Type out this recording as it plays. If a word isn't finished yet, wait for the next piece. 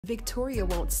Victoria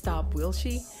won't stop, will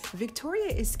she? Victoria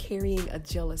is carrying a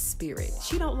jealous spirit.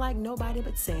 She don't like nobody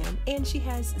but Sam, and she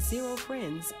has zero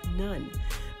friends, none.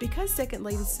 Because Second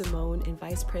Lady Simone and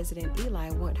Vice President Eli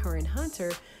want her and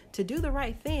Hunter to do the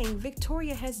right thing,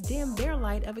 Victoria has dimmed their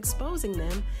light of exposing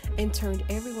them and turned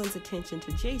everyone's attention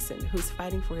to Jason, who's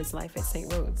fighting for his life at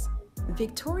St. Rhodes.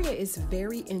 Victoria is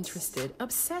very interested,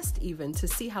 obsessed even, to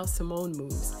see how Simone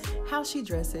moves, how she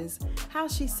dresses, how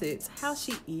she sits, how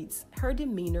she eats, her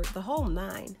demeanor, the whole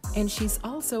nine. And she's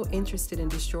also interested in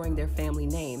destroying their family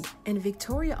name. And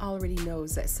Victoria already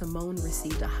knows that Simone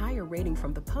received a higher rating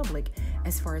from the public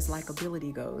as far as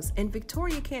likability goes. And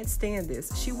Victoria can't stand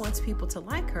this. She wants people to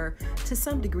like her, to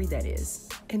some degree that is.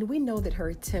 And we know that her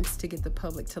attempts to get the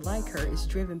public to like her is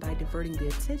driven by diverting the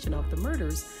attention off the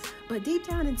murders. But deep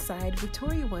down inside,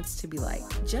 Victoria wants to be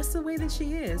liked, just the way that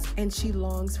she is, and she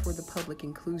longs for the public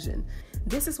inclusion.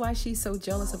 This is why she's so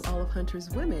jealous of all of Hunter's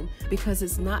women, because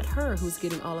it's not her who's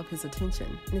getting all of his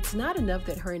attention. And it's not enough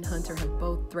that her and Hunter have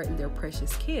both threatened their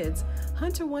precious kids.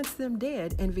 Hunter wants them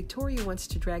dead, and Victoria wants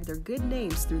to drag their good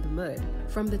names through the mud.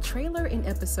 From the trailer in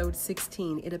episode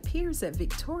 16, it appears that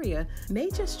Victoria may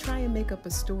just try and make up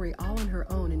a story all on her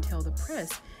own and tell the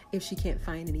press if she can't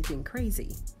find anything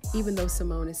crazy. Even though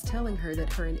Simone is telling her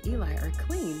that her and Eli are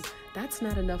clean, that's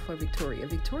not enough for Victoria.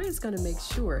 Victoria's going to make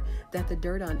sure that the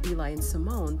dirt on Eli and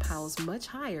Simone piles much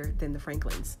higher than the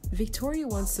Franklins. Victoria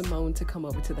wants Simone to come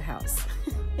over to the house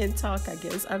and talk, I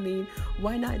guess. I mean,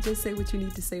 why not just say what you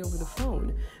need to say over the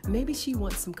phone? Maybe she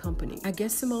wants some company. I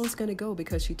guess Simone's going to go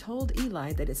because she told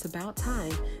Eli that it's about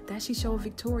time that she showed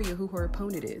Victoria who her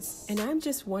opponent is. And I'm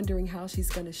just wondering how she's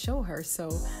going to show her, so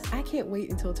I can't wait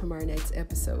until tomorrow night's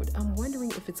episode. I'm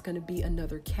wondering if it's going to be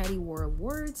another catty war of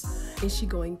words. Is she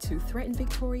going to threaten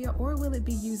Victoria, or will it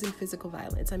be using physical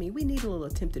violence? I mean, we need a little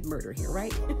attempted murder here,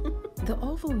 right? The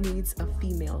Oval needs a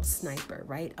female sniper,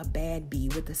 right? A bad bee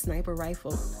with a sniper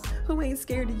rifle who ain't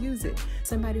scared to use it.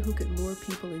 Somebody who could lure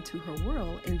people into her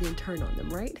world and then turn on them,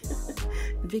 right?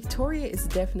 Victoria is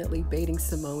definitely baiting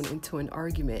Simone into an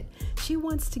argument. She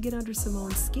wants to get under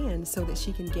Simone's skin so that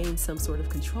she can gain some sort of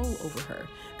control over her,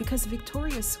 because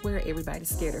Victoria swears everybody's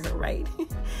scared of her, right?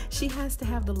 She has to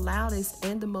have the loudest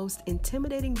and the most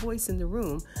intimidating voice in the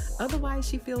room, otherwise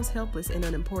she feels helpless and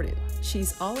unimportant.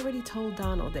 She's already told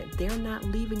Donald that they're not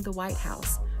leaving the White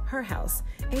House, her house,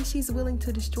 and she's willing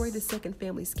to destroy the second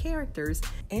family's characters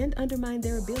and undermine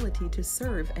their ability to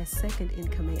serve as second in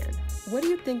command. What do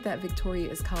you think that Victoria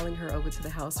is calling her over to the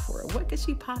house for? What could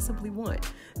she possibly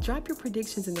want? Drop your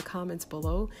predictions in the comments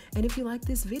below, and if you like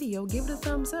this video, give it a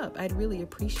thumbs up. I'd really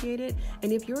appreciate it.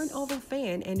 And if you're an Oval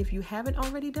fan, and if you haven't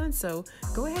already done so,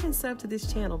 go ahead and sub to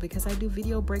this channel, because I do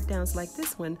video breakdowns like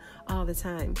this one all the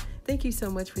time. Thank you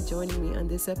so much for joining me on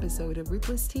this episode of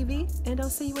Ruthless TV, and I'll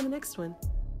see you in the next one.